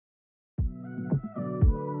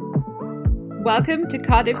Welcome to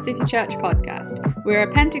Cardiff City Church podcast. We're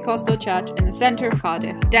a Pentecostal church in the centre of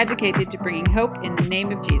Cardiff, dedicated to bringing hope in the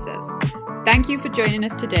name of Jesus. Thank you for joining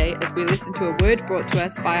us today as we listen to a word brought to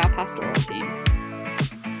us by our pastoral team.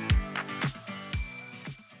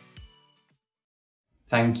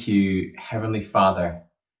 Thank you, Heavenly Father,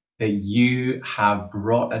 that you have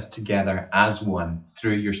brought us together as one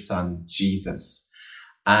through your Son, Jesus.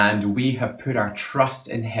 And we have put our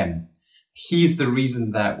trust in him. He's the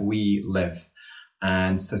reason that we live.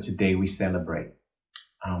 And so today we celebrate.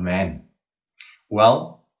 Amen.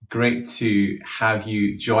 Well, great to have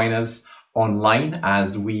you join us online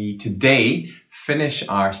as we today finish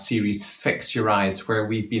our series Fix Your Eyes, where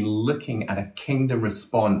we've been looking at a kingdom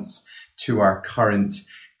response to our current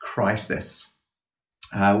crisis.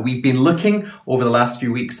 We've been looking over the last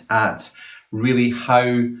few weeks at really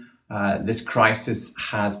how this crisis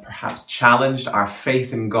has perhaps challenged our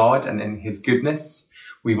faith in God and in his goodness.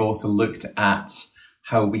 We've also looked at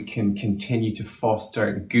how we can continue to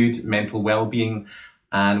foster good mental well-being.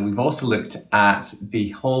 And we've also looked at the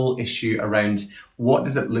whole issue around what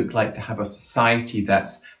does it look like to have a society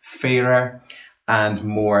that's fairer and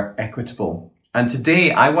more equitable. And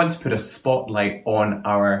today I want to put a spotlight on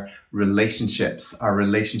our relationships,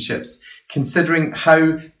 considering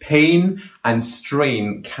how pain and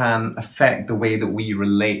strain can affect the way that we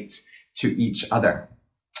relate to each other.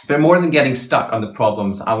 But more than getting stuck on the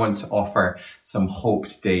problems, I want to offer some hope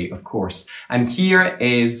today, of course. And here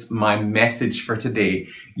is my message for today.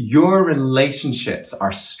 Your relationships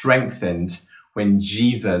are strengthened when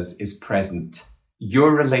Jesus is present.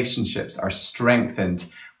 Your relationships are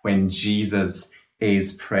strengthened when Jesus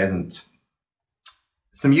is present.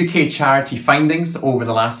 Some UK charity findings over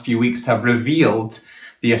the last few weeks have revealed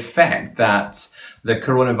the effect that the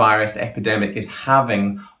coronavirus epidemic is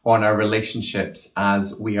having on our relationships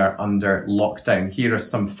as we are under lockdown. Here are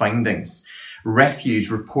some findings.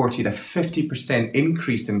 Refuge reported a 50%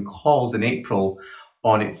 increase in calls in April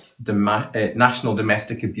on its National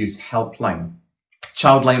Domestic Abuse Helpline.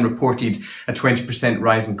 Childline reported a 20%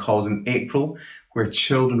 rise in calls in April, where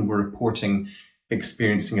children were reporting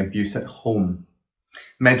experiencing abuse at home.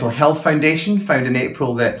 Mental Health Foundation found in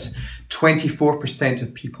April that 24%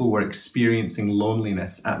 of people were experiencing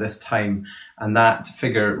loneliness at this time, and that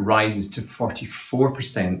figure rises to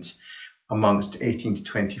 44% amongst 18 to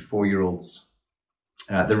 24-year-olds.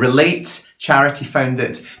 The Relate charity found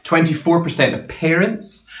that 24% of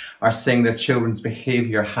parents are saying their children's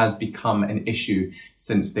behaviour has become an issue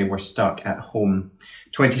since they were stuck at home.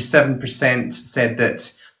 27% said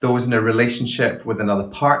that those in a relationship with another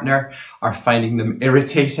partner are finding them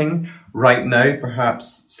irritating right now,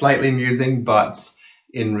 perhaps slightly amusing, but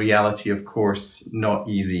in reality, of course, not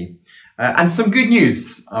easy. And some good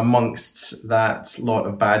news amongst that lot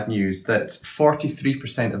of bad news, that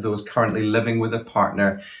 43% of those currently living with a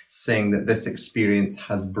partner saying that this experience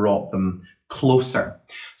has brought them closer.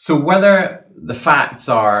 So whether the facts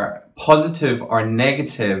are positive or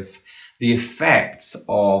negative, the effects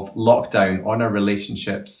of lockdown on our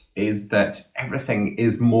relationships is that everything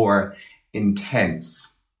is more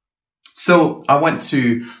intense. So I want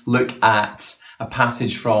to look at a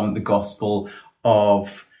passage from the Gospel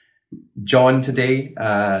of John today,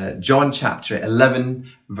 John chapter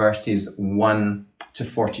 11, verses 1 to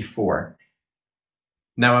 44.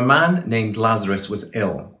 Now a man named Lazarus was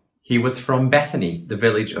ill. He was from Bethany, the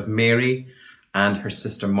village of Mary and her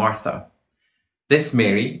sister Martha. This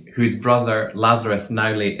Mary, whose brother Lazarus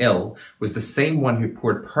now lay ill, was the same one who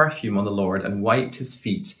poured perfume on the Lord and wiped his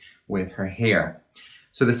feet with her hair.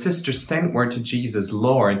 So the sisters sent word to Jesus,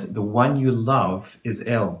 "Lord, the one you love is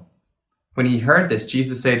ill." When he heard this,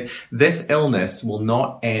 Jesus said, "This illness will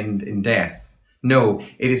not end in death. No,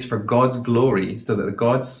 it is for God's glory, so that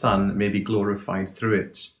God's Son may be glorified through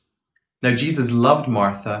it." Now Jesus loved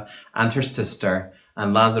Martha and her sister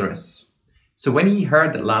and Lazarus. So when he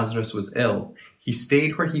heard that Lazarus was ill, he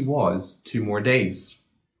stayed where he was 2 more days.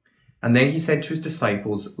 And then he said to his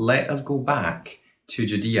disciples, "Let us go back to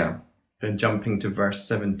Judea." Then jumping to verse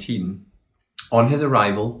 17. On his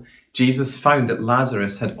arrival, Jesus found that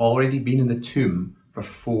Lazarus had already been in the tomb for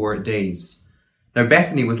 4 days. Now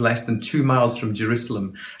Bethany was less than 2 miles from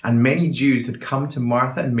Jerusalem, and many Jews had come to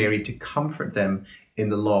Martha and Mary to comfort them in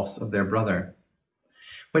the loss of their brother.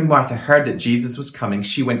 When Martha heard that Jesus was coming,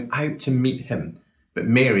 she went out to meet him, but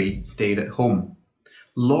Mary stayed at home.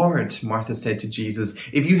 "Lord," Martha said to Jesus,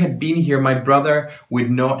 "if you had been here, my brother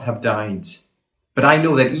would not have died. But I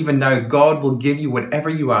know that even now God will give you whatever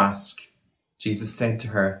you ask." Jesus said to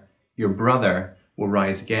her, "Your brother will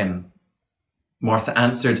rise again." Martha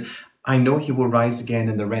answered, "I know he will rise again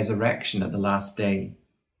in the resurrection at the last day."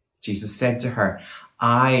 Jesus said to her,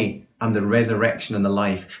 I am the resurrection and the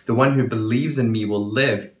life. The one who believes in me will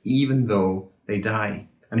live even though they die.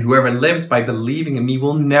 And whoever lives by believing in me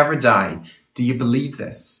will never die. Do you believe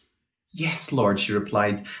this? Yes, Lord, she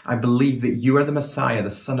replied. I believe that you are the Messiah, the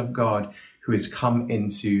Son of God, who has come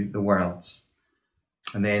into the world.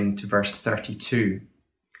 And then to verse 32.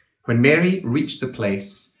 When Mary reached the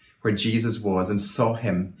place where Jesus was and saw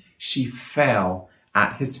him, she fell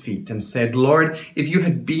at his feet and said, Lord, if you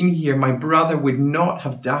had been here, my brother would not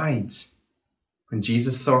have died. When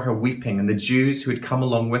Jesus saw her weeping and the Jews who had come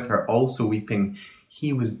along with her also weeping,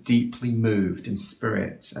 he was deeply moved in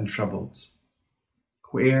spirit and troubled.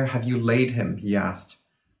 Where have you laid him? He asked.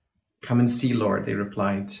 Come and see, Lord, they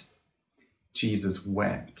replied. Jesus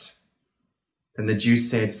wept. Then the Jews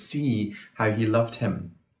said, see how he loved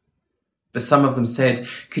him. But some of them said,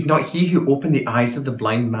 could not he who opened the eyes of the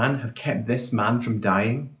blind man have kept this man from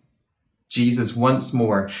dying? Jesus, once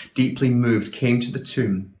more, deeply moved, came to the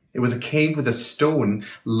tomb. It was a cave with a stone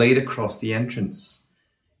laid across the entrance.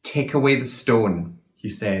 Take away the stone, he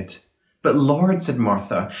said. But Lord, said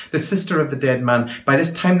Martha, the sister of the dead man, by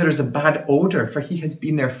this time there is a bad odor, for he has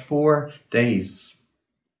been there 4 days.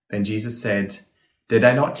 Then Jesus said, did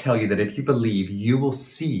I not tell you that if you believe, you will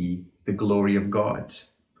see the glory of God?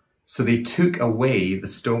 So they took away the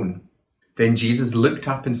stone. Then Jesus looked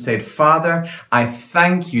up and said, Father, I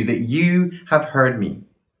thank you that you have heard me.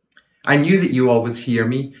 I knew that you always hear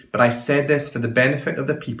me, but I said this for the benefit of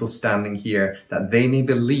the people standing here, that they may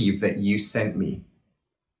believe that you sent me.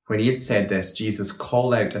 When he had said this, Jesus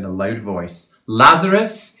called out in a loud voice,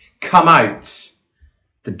 Lazarus, come out!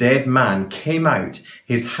 The dead man came out,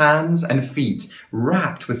 his hands and feet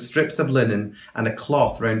wrapped with strips of linen and a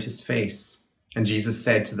cloth round his face. And Jesus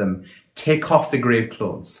said to them, take off the grave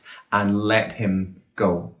clothes and let him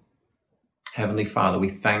go. Heavenly Father, we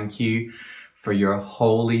thank you for your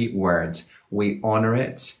holy word. We honor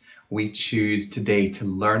it. We choose today to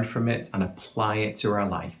learn from it and apply it to our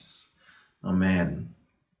lives. Amen.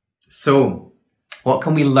 So, what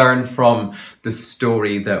can we learn from the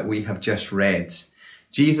story that we have just read?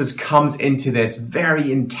 Jesus comes into this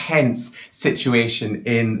very intense situation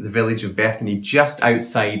in the village of Bethany, just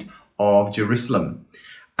outside of Jerusalem.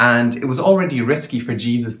 And it was already risky for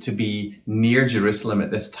Jesus to be near Jerusalem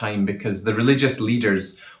at this time because the religious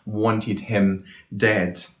leaders wanted him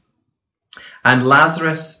dead. And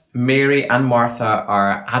Lazarus, Mary, and Martha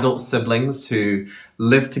are adult siblings who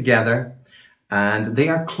live together, and they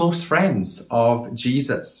are close friends of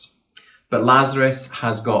Jesus. But Lazarus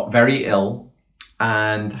has got very ill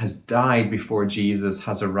and has died before Jesus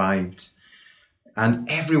has arrived. And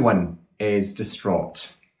everyone is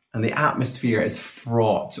distraught. And the atmosphere is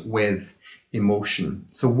fraught with emotion.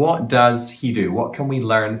 So what does he do? What can we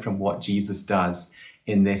learn from what Jesus does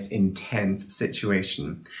in this intense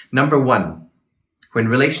situation? Number one, when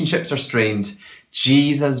relationships are strained,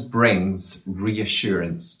 Jesus brings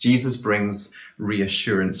reassurance. Jesus brings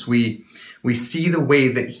reassurance. We see the way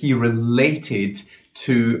that he related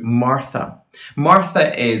to Martha.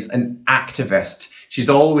 Martha is an activist. She's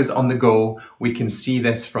always on the go. We can see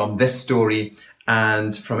this from this story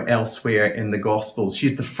and from elsewhere in the Gospels.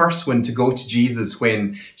 She's the first one to go to Jesus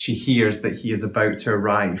when she hears that he is about to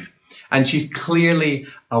arrive. And she's clearly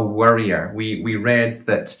a worrier. We read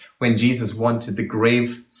that when Jesus wanted the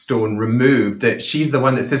gravestone removed, that she's the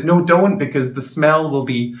one that says, no, don't, because the smell will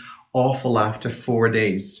be awful after 4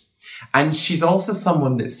 days. And she's also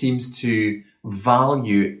someone that seems to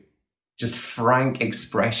value just frank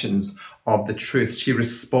expressions of the truth. She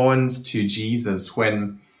responds to Jesus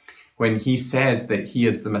when he says that he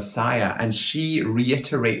is the Messiah, and she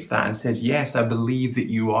reiterates that and says, yes, I believe that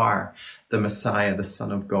you are the Messiah, the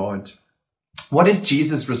Son of God. What is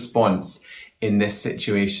Jesus' response in this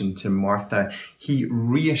situation to Martha? He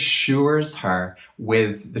reassures her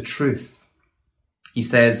with the truth. He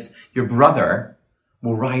says, your brother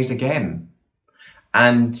will rise again.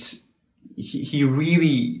 And he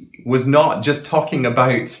really was not just talking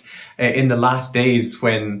about in the last days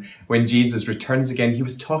when Jesus returns again. He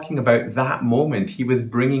was talking about that moment. He was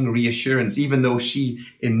bringing reassurance, even though she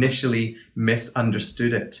initially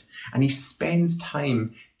misunderstood it. And he spends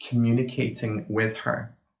time communicating with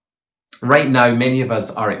her. Right now, many of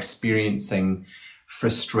us are experiencing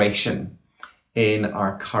frustration in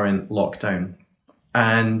our current lockdown.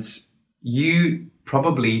 And you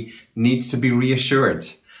probably need to be reassured.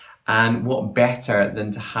 And what better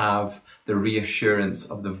than to have the reassurance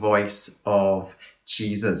of the voice of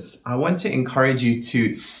Jesus? I want to encourage you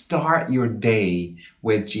to start your day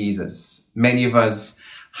with Jesus. Many of us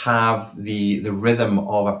have the rhythm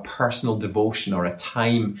of a personal devotion or a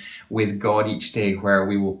time with God each day where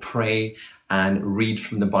we will pray and read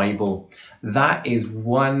from the Bible. That is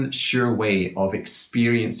one sure way of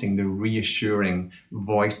experiencing the reassuring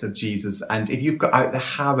voice of Jesus. And if you've got out the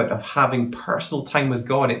habit of having personal time with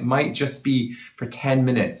God, it might just be for 10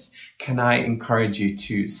 minutes. Can I encourage you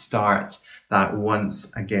to start that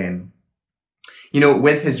once again? You know,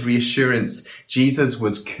 with his reassurance, Jesus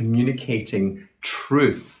was communicating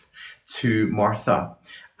truth to Martha.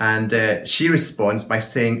 And she responds by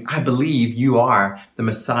saying, I believe you are the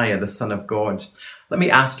Messiah, the Son of God. Let me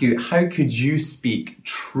ask you, how could you speak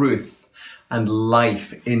truth and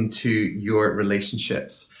life into your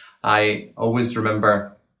relationships? I always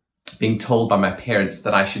remember being told by my parents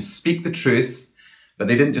that I should speak the truth, but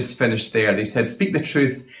they didn't just finish there. They said, speak the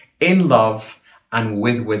truth in love and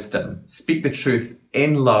with wisdom. Speak the truth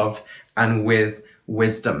in love and with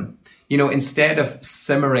wisdom. You know, instead of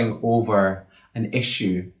simmering over an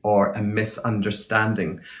issue or a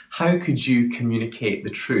misunderstanding, how could you communicate the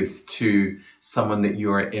truth to someone that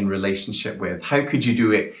you're in relationship with? How could you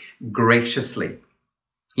do it graciously?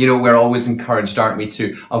 You know, we're always encouraged, aren't we,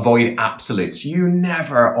 to avoid absolutes. You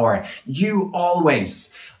never or you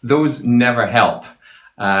always. Those never help.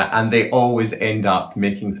 And they always end up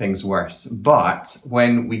making things worse. But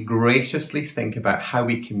when we graciously think about how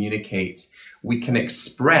we communicate, we can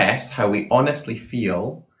express how we honestly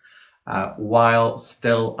feel while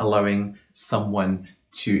still allowing someone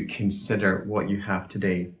to consider what you have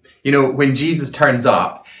today. You know, when Jesus turns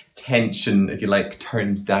up, tension, if you like,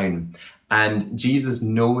 turns down. And Jesus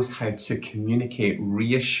knows how to communicate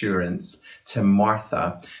reassurance to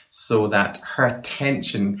Martha so that her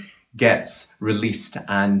tension gets released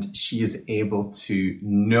and she is able to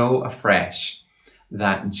know afresh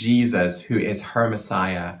that Jesus, who is her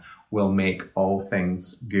Messiah, will make all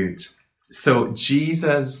things good. So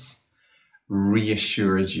Jesus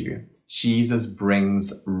reassures you. Jesus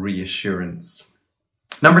brings reassurance.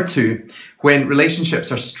 Number 2, when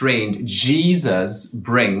relationships are strained, Jesus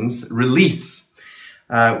brings release.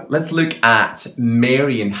 Let's look at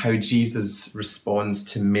Mary and how Jesus responds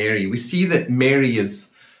to Mary. We see that Mary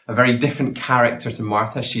is a very different character to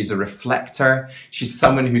Martha. She's a reflector. She's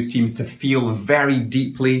someone who seems to feel very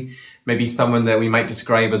deeply, maybe someone that we might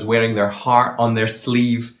describe as wearing their heart on their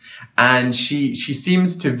sleeve. And she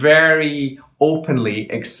seems to very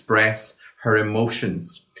openly express her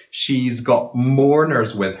emotions. She's got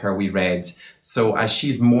mourners with her, we read. So as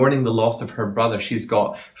she's mourning the loss of her brother, she's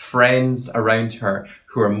got friends around her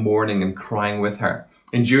who are mourning and crying with her.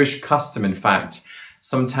 In Jewish custom, in fact,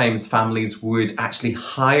 sometimes families would actually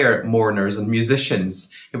hire mourners and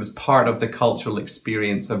musicians. It was part of the cultural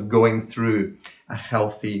experience of going through a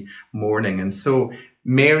healthy mourning. And so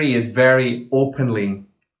Mary is very openly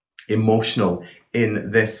emotional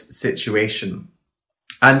in this situation.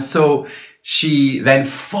 And so she then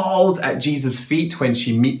falls at Jesus' feet when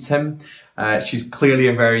she meets him. She's clearly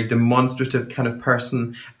a very demonstrative kind of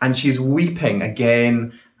person, and she's weeping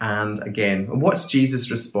again and again. And what's Jesus'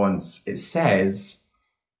 response? It says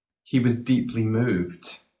he was deeply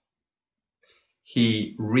moved.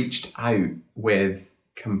 He reached out with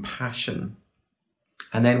compassion.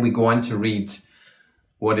 And then we go on to read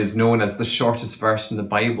what is known as the shortest verse in the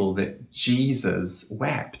Bible, that Jesus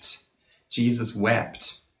wept. Jesus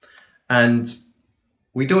wept. And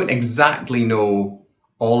we don't exactly know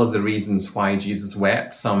all of the reasons why Jesus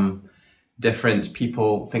wept. Some different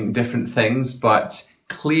people think different things, but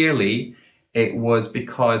clearly it was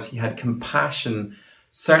because he had compassion,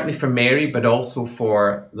 certainly for Mary, but also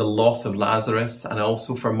for the loss of Lazarus and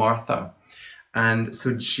also for Martha. And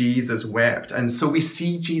so Jesus wept. And so we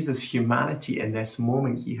see Jesus' humanity in this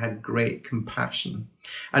moment. He had great compassion.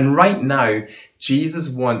 And right now, Jesus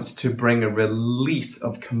wants to bring a release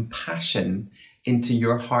of compassion into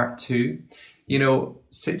your heart too. You know,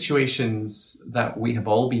 situations that we have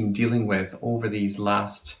all been dealing with over these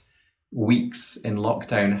last weeks in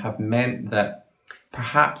lockdown have meant that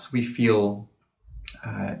perhaps we feel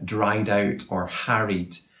dried out or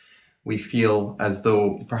harried. We feel as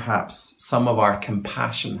though perhaps some of our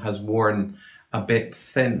compassion has worn a bit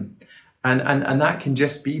thin. And that can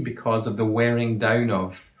just be because of the wearing down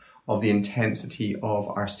of the intensity of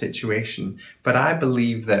our situation. But I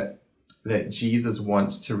believe that Jesus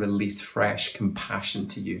wants to release fresh compassion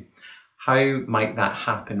to you. How might that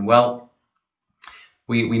happen? Well,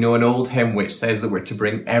 we know an old hymn which says that we're to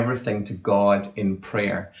bring everything to God in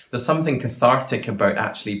prayer. There's something cathartic about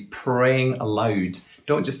actually praying aloud.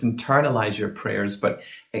 Don't just internalize your prayers, but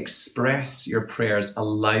express your prayers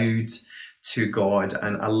aloud to God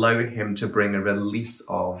and allow him to bring a release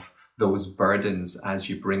of those burdens as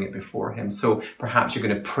you bring it before him. So perhaps you're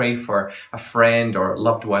going to pray for a friend or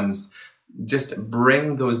loved ones just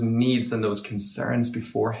bring those needs and those concerns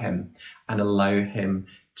before him and allow him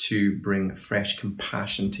to bring fresh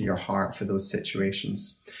compassion to your heart for those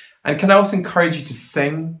situations. And can I also encourage you to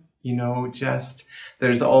sing?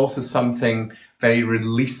 There's also something very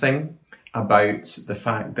releasing about the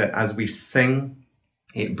fact that as we sing,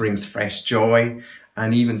 it brings fresh joy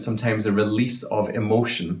and even sometimes a release of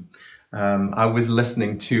emotion. I was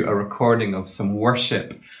listening to a recording of some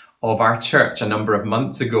worship of our church a number of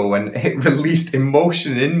months ago, and it released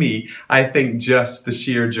emotion in me. I think just the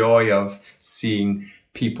sheer joy of seeing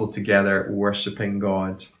people together worshiping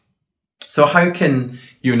God. So how can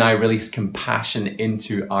you and I release compassion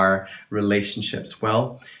into our relationships?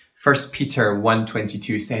 Well, 1 Peter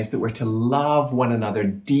 1:22 says that we're to love one another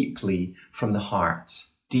deeply from the heart.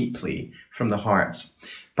 Deeply from the heart.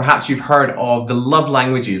 Perhaps you've heard of the love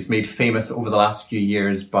languages made famous over the last few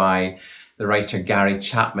years by the writer Gary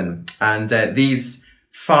Chapman. And these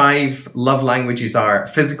 5 love languages are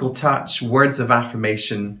physical touch, words of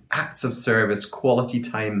affirmation, acts of service, quality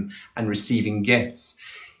time, and receiving gifts.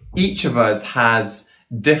 Each of us has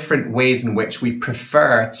different ways in which we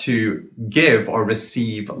prefer to give or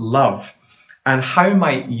receive love. And how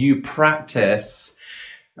might you practice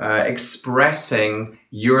expressing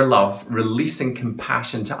your love, releasing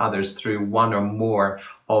compassion to others through one or more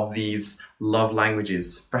of these love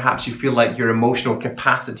languages? Perhaps you feel like your emotional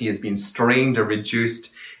capacity has been strained or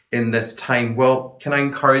reduced in this time. Well, can I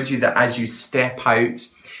encourage you that as you step out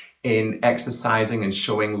in exercising and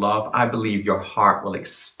showing love, I believe your heart will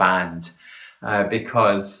expand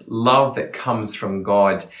because love that comes from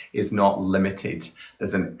God is not limited.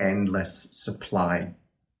 There's an endless supply.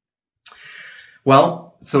 Well,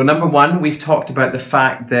 so number 1, we've talked about the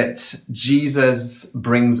fact that Jesus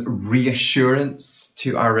brings reassurance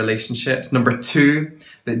to our relationships. Number 2,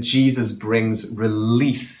 that Jesus brings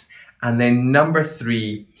release. And then number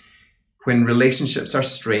 3, when relationships are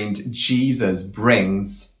strained, Jesus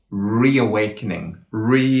brings reawakening.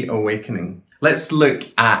 Let's look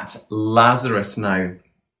at Lazarus now.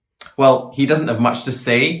 Well, he doesn't have much to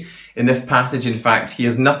say in this passage. In fact, he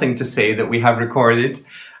has nothing to say that we have recorded.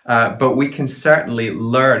 But we can certainly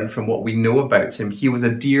learn from what we know about him. He was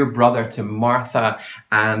a dear brother to Martha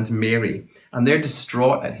and Mary, and they're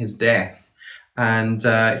distraught at his death. And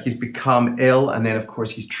he's become ill, and then, of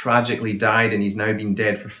course, he's tragically died, and he's now been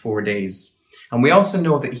dead for 4 days. And we also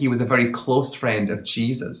know that he was a very close friend of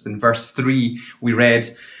Jesus. In verse 3, we read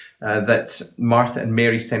that Martha and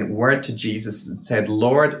Mary sent word to Jesus and said,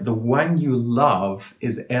 "Lord, the one you love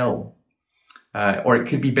is ill." Or it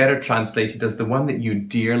could be better translated as the one that you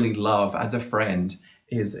dearly love as a friend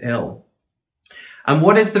is ill. And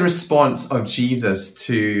what is the response of Jesus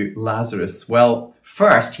to Lazarus? Well,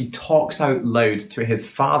 first, he talks out loud to his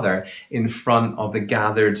father in front of the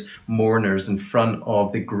gathered mourners, in front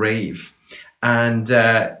of the grave. And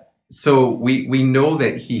so we know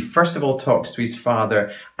that he first of all talks to his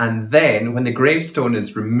father, and then when the gravestone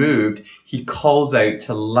is removed, he calls out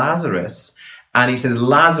to Lazarus. And he says,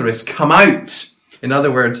 "Lazarus, come out." In other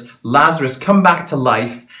words, Lazarus, come back to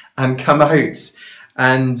life and come out.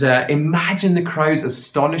 And imagine the crowd's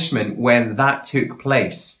astonishment when that took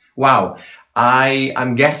place. Wow. I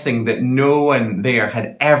am guessing that no one there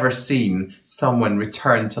had ever seen someone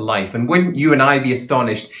return to life. And wouldn't you and I be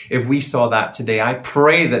astonished if we saw that today? I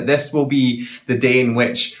pray that this will be the day in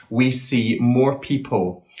which we see more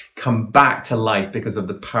people come back to life because of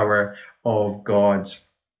the power of God.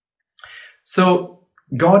 So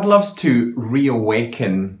God loves to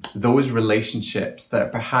reawaken those relationships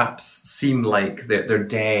that perhaps seem like they're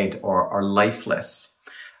dead or lifeless.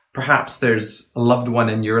 Perhaps there's a loved one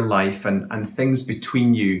in your life and things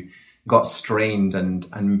between you got strained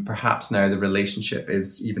and perhaps now the relationship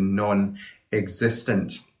is even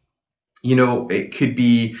non-existent. It could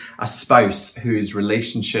be a spouse whose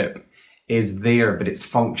relationship is there, but it's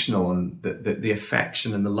functional and the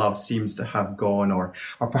affection and the love seems to have gone, or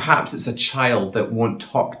perhaps it's a child that won't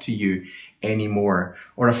talk to you anymore,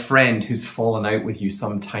 or a friend who's fallen out with you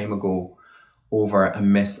some time ago over a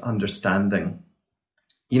misunderstanding.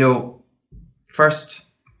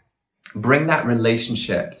 First, bring that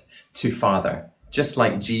relationship to Father, just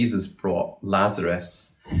like Jesus brought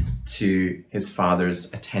Lazarus to his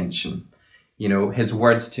Father's attention. His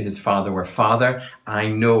words to his father were, "Father, I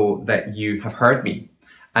know that you have heard me."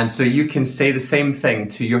 And so you can say the same thing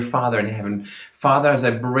to your Father in heaven. "Father, as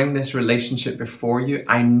I bring this relationship before you,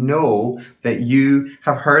 I know that you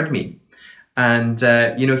have heard me." And,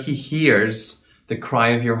 he hears the cry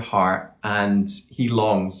of your heart and he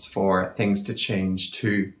longs for things to change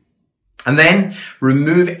too. And then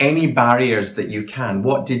remove any barriers that you can.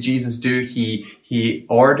 What did Jesus do? He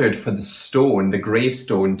ordered for the stone, the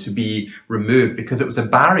gravestone, to be removed because it was a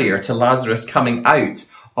barrier to Lazarus coming out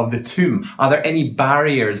of the tomb. Are there any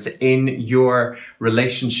barriers in your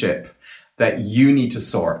relationship that you need to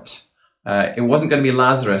sort? It wasn't going to be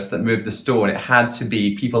Lazarus that moved the stone. It had to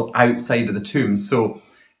be people outside of the tomb. So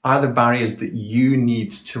are there barriers that you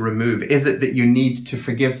need to remove? Is it that you need to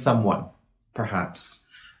forgive someone, perhaps?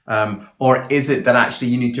 Or is it that actually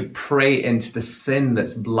you need to pray into the sin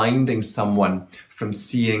that's blinding someone from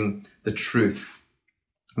seeing the truth?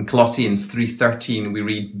 In Colossians 3:13, we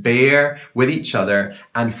read, "Bear with each other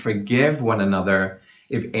and forgive one another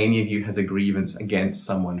if any of you has a grievance against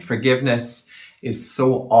someone." Forgiveness is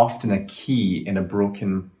so often a key in a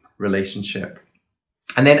broken relationship.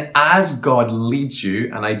 And then as God leads you,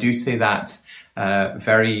 and I do say that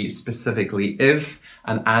very specifically, if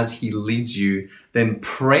and as he leads you, then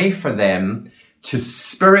pray for them to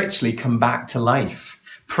spiritually come back to life.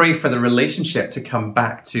 Pray for the relationship to come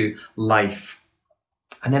back to life.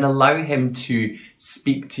 And then allow him to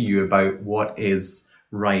speak to you about what is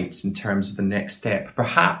right in terms of the next step.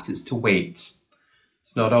 Perhaps it's to wait.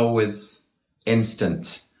 It's not always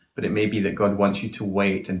instant, but it may be that God wants you to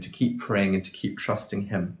wait and to keep praying and to keep trusting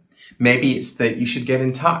him. Maybe it's that you should get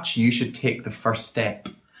in touch. You should take the first step.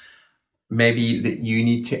 Maybe that you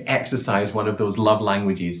need to exercise one of those love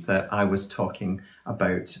languages that I was talking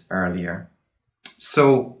about earlier.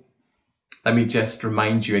 So let me just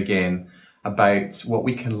remind you again about what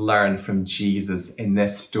we can learn from Jesus in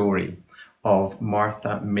this story of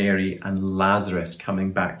Martha, Mary, and Lazarus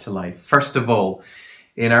coming back to life. First of all,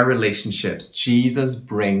 in our relationships, Jesus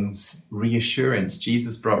brings reassurance.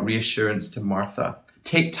 Jesus brought reassurance to Martha.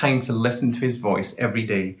 Take time to listen to his voice every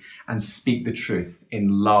day and speak the truth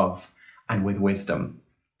in love and with wisdom.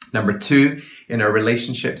 Number 2, in our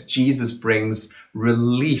relationships, Jesus brings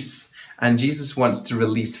release. And Jesus wants to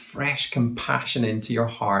release fresh compassion into your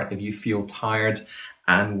heart if you feel tired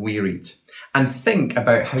and wearied. And think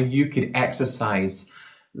about how you could exercise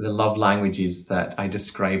the love languages that I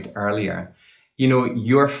described earlier. You know,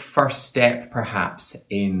 your first step perhaps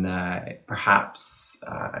in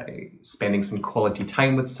spending some quality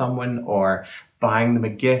time with someone or buying them a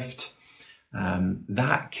gift.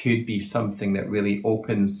 That could be something that really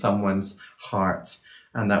opens someone's heart,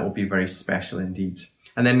 and that will be very special indeed.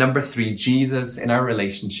 And then number 3, Jesus in our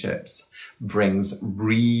relationships brings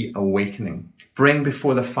reawakening. Bring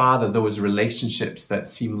before the Father those relationships that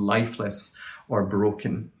seem lifeless or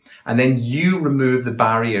broken. And then you remove the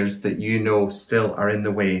barriers that you know still are in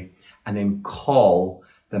the way, and then call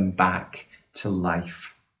them back to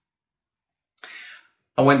life.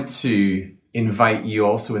 I want to invite you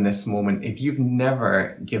also in this moment, if you've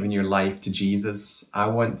never given your life to Jesus, I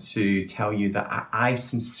want to tell you that I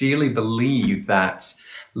sincerely believe that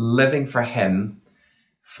living for him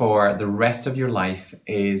for the rest of your life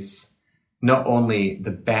is not only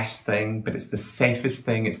the best thing, but it's the safest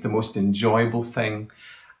thing, it's the most enjoyable thing.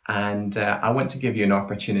 And I want to give you an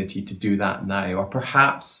opportunity to do that now. Or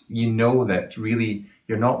perhaps you know that really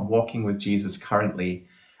you're not walking with Jesus currently,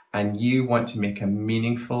 and you want to make a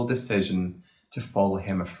meaningful decision to follow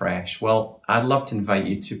him afresh. Well, I'd love to invite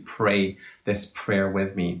you to pray this prayer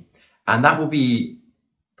with me. And that will be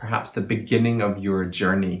perhaps the beginning of your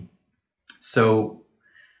journey. So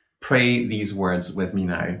pray these words with me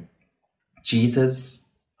now. Jesus,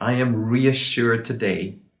 I am reassured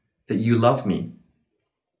today that you love me.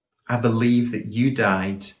 I believe that you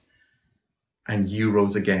died and you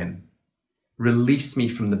rose again. Release me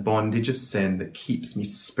from the bondage of sin that keeps me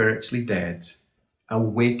spiritually dead.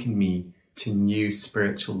 Awaken me to new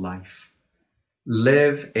spiritual life.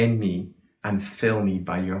 Live in me and fill me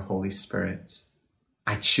by your Holy Spirit.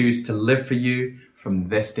 I choose to live for you from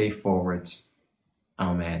this day forward.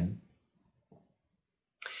 Amen.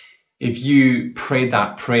 If you prayed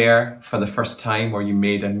that prayer for the first time, or you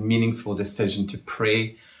made a meaningful decision to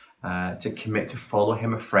pray, to commit to follow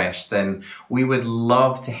him afresh, then we would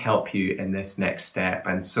love to help you in this next step.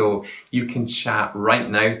 And so you can chat right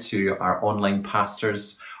now to our online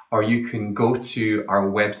pastors, or you can go to our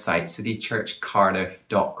website,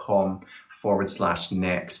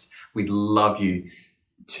 citychurchcardiff.com/next. We'd love you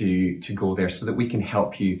to go there so that we can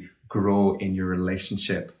help you grow in your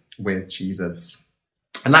relationship with Jesus.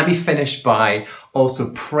 And let me finish by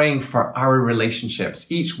also praying for our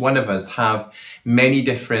relationships. Each one of us have many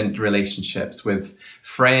different relationships with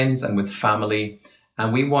friends and with family,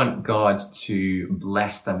 and we want God to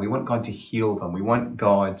bless them. We want God to heal them. We want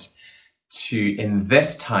God to, in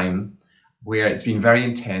this time where it's been very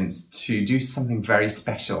intense, to do something very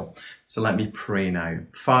special. So let me pray now.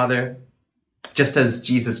 Father, Just as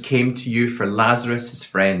Jesus came to you for Lazarus, his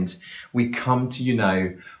friend, we come to you now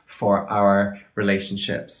for our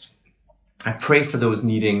relationships. I pray for those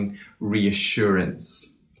needing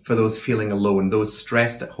reassurance, for those feeling alone, those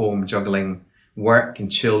stressed at home, juggling work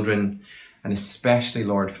and children, and especially,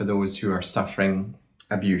 Lord, for those who are suffering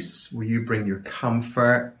abuse. Will you bring your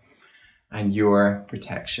comfort and your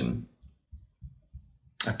protection?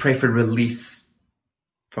 I pray for release,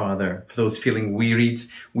 Father, for those feeling wearied.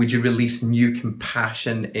 Would you release new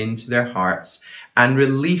compassion into their hearts and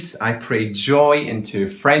release, I pray, joy into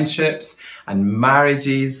friendships and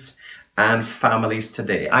marriages and families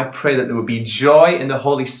today. I pray that there will be joy in the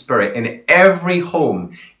Holy Spirit in every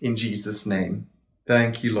home in Jesus' name.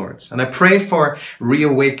 Thank you, Lord. And I pray for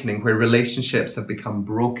reawakening where relationships have become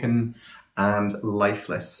broken and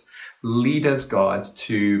lifeless. Lead us, God,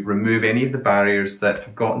 to remove any of the barriers that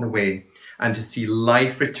have got in the way and to see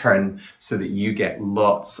life return so that you get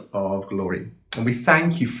lots of glory. And we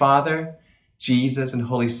thank you, Father, Jesus, and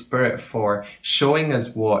Holy Spirit, for showing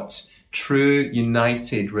us what true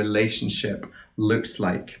united relationship looks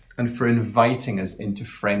like and for inviting us into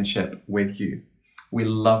friendship with you. We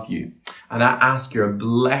love you. And I ask your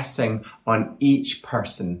blessing on each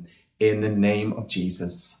person in the name of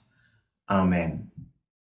Jesus. Amen.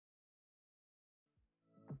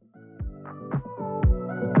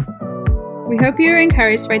 We hope you are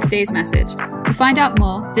encouraged by today's message. To find out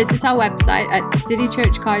more, visit our website at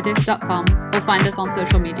citychurchcardiff.com or find us on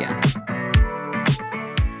social media.